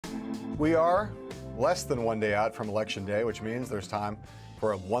We are less than one day out from Election Day, which means there's time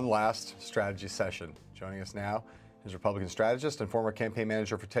for one last strategy session. Joining us now is Republican strategist and former campaign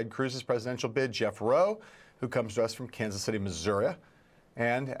manager for Ted Cruz's presidential bid, Jeff Roe, who comes to us from Kansas City, Missouri.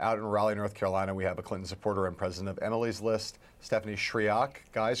 And out in Raleigh, North Carolina, we have a Clinton supporter and president of Emily's List, Stephanie Schriock.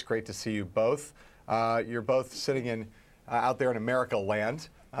 Guys, great to see you both. You're both sitting in out there in America land.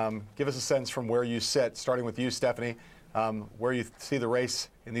 Give us a sense from where you sit, starting with you, Stephanie, where you see the race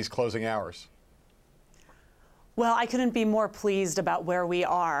in these closing hours. Well, I couldn't be more pleased about where we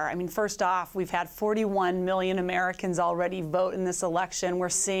are. I mean, first off, we've had 41 million Americans already vote in this election. We're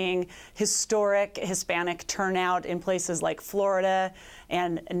seeing historic Hispanic turnout in places like Florida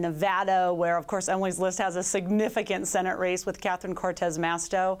and Nevada, where, of course, Emily's List has a significant Senate race with Catherine Cortez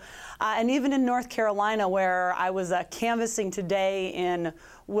Masto. And even in North Carolina, where I was canvassing today in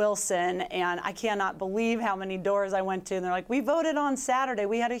Wilson, and I cannot believe how many doors I went to, and they're like, we voted on Saturday.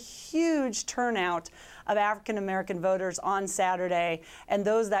 We had a huge turnout of African-American voters on Saturday, and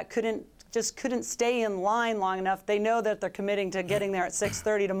those that couldn't stay in line long enough, they know that they're committing to getting there at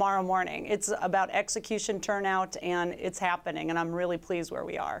 6:30 tomorrow morning. It's about execution turnout, and it's happening, and I'm really pleased where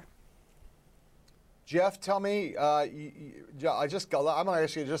we are. Jeff, tell me, I'm going to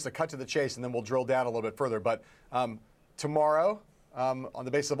ask you just to cut to the chase, and then we'll drill down a little bit further. But tomorrow, on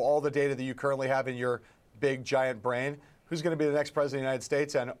the basis of all the data that you currently have in your big, giant brain, who's going to be the next president of the United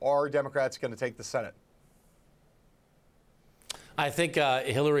States, and are Democrats going to take the Senate? I think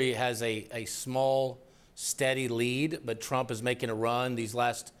Hillary has a small, steady lead, but Trump is making a run these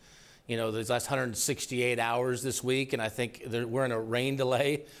last 168 hours this week, and I think we're in a rain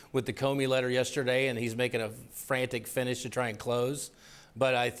delay with the Comey letter yesterday, and he's making a frantic finish to try and close.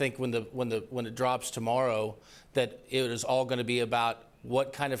 But I think when it drops tomorrow, that it is all going to be about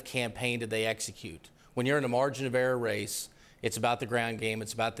what kind of campaign did they execute. When you're in a margin of error race, it's about the ground game.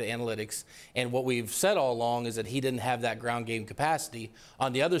 It's about the analytics. And what we've said all along is that he didn't have that ground game capacity.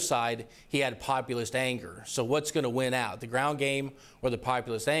 On the other side, he had populist anger. So what's going to win out, the ground game or the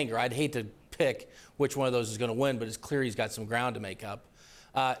populist anger? I'd hate to pick which one of those is going to win, but it's clear he's got some ground to make up.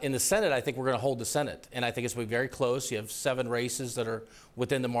 In the Senate, I think we're going to hold the Senate, and I think it's going to be very close. You have 7 races that are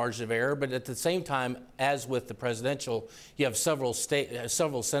within the margin of error, but at the same time, as with the presidential, you have several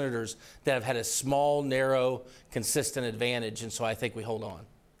senators that have had a small, narrow, consistent advantage, and so I think we hold on.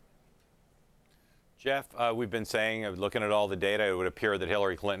 Jeff, we've been saying, looking at all the data, it would appear that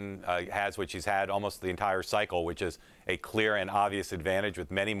Hillary Clinton has what she's had almost the entire cycle, which is a clear and obvious advantage with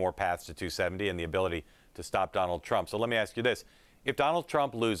many more paths to 270 and the ability to stop Donald Trump. So let me ask you this. If Donald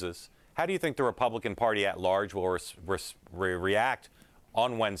Trump loses, how do you think the Republican Party at large will react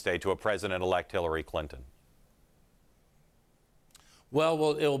on Wednesday to a president-elect Hillary Clinton?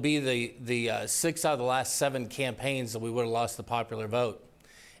 Well, it will be the 6 out of the last 7 campaigns that we would have lost the popular vote.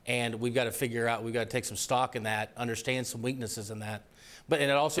 And we've got to figure out, we've got to take some stock in that, understand some weaknesses in that. And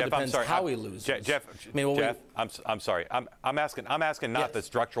it also depends how he loses. Jeff, I'm sorry. I'm asking not the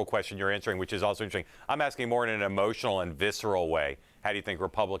structural question you're answering, which is also interesting. I'm asking more in an emotional and visceral way. How do you think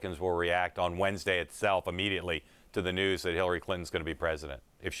Republicans will react on Wednesday itself immediately to the news that Hillary Clinton's going to be president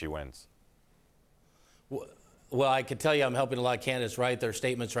if she wins? Well, I can tell you I'm helping a lot of candidates write their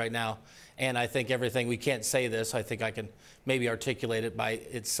statements right now. And I think everything, we can't say this, I think I can maybe articulate it by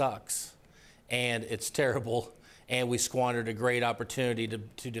it sucks. And it's terrible. And we squandered a great opportunity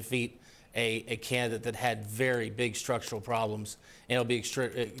to defeat a candidate that had very big structural problems, and it'll be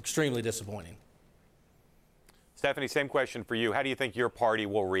extremely disappointing. Stephanie, same question for you. How do you think your party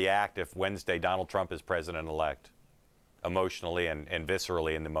will react if Wednesday Donald Trump is president-elect, emotionally and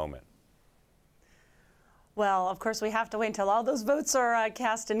viscerally in the moment? Well, of course, we have to wait until all those votes are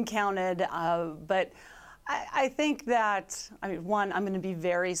cast and counted, but I think that, one, I'm going to be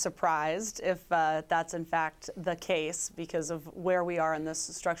very surprised if that's in fact the case because of where we are in this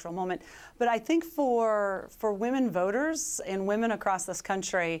structural moment. But I think for women voters and women across this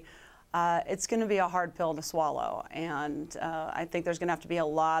country, it's going to be a hard pill to swallow. And I think there's going to have to be a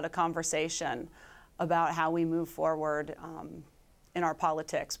lot of conversation about how we move forward in our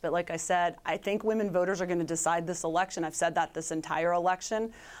politics. But like I said, I think women voters are going to decide this election. I've said that this entire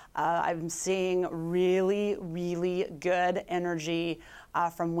election. I'm seeing really, really good energy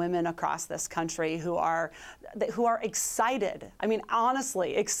from women across this country who are excited. I mean,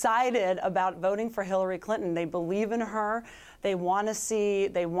 honestly, excited about voting for Hillary Clinton. They believe in her. They want to see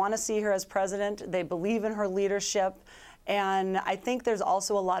her as president. They believe in her leadership. And I think there's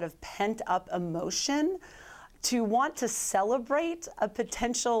also a lot of pent-up emotion to want to celebrate a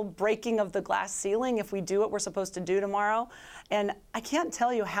potential breaking of the glass ceiling if we do what we're supposed to do tomorrow. And I can't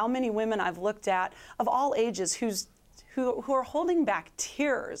tell you how many women I've looked at of all ages who are holding back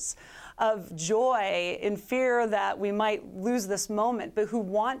tears of joy in fear that we might lose this moment, but who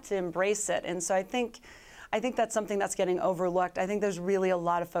want to embrace it. And so I think that's something that's getting overlooked. I think there's really a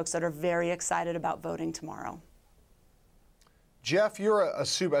lot of folks that are very excited about voting tomorrow. Jeff, you're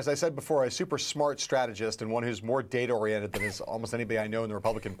as I said before, a super smart strategist and one who's more data-oriented than is almost anybody I know in the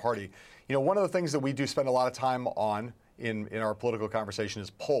Republican Party. You know, one of the things that we do spend a lot of time on in our political conversation is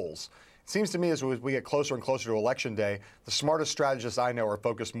polls. It seems to me as we get closer and closer to Election Day, the smartest strategists I know are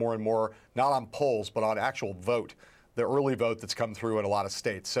focused more and more not on polls, but on actual vote, the early vote that's come through in a lot of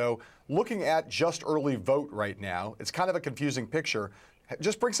states. So looking at just early vote right now, it's kind of a confusing picture.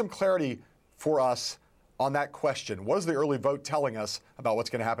 Just bring some clarity for us on that question. What is the early vote telling us about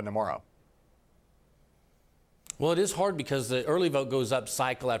what's going to happen tomorrow? Well, it is hard because the early vote goes up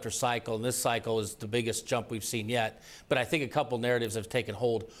cycle after cycle, and this cycle is the biggest jump we've seen yet. But I think a couple narratives have taken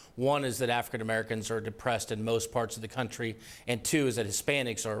hold. One is that African Americans are depressed in most parts of the country, and two is that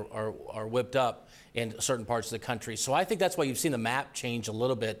Hispanics are whipped up in certain parts of the country. So I think that's why you've seen the map change a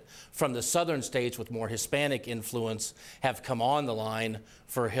little bit from the southern states with more Hispanic influence have come on the line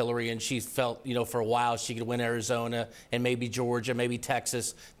for Hillary, and she felt, you know, for a while she could win Arizona and maybe Georgia, maybe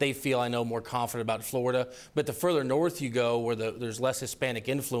Texas. They feel, I know, more confident about Florida. But the further north you go, where there's less Hispanic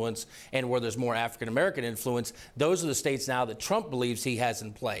influence and where there's more African American influence, those are the states now that Trump believes he has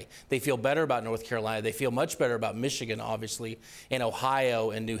in play. They feel better about North Carolina. They feel much better about Michigan, obviously, and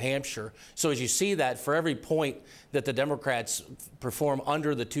Ohio and New Hampshire. So as you see that, for every point that the Democrats perform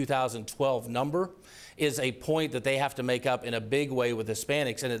under the 2012 number is a point that they have to make up in a big way with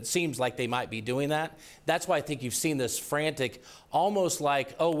Hispanics, and it seems like they might be doing that. That's why I think you've seen this frantic, almost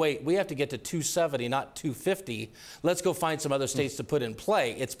like, oh, wait, we have to get to 270, not 250. Let's go find some other states to put in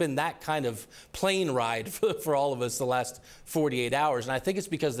play. It's been that kind of plane ride for all of us the last 48 hours, and I think it's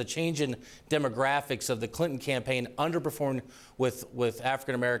because the change in demographics of the Clinton campaign underperformed with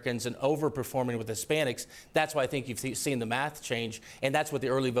African Americans and overperforming with Hispanics. That's why I think you've seen the math change, and that's what the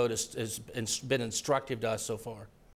early vote has been instructive to us so far.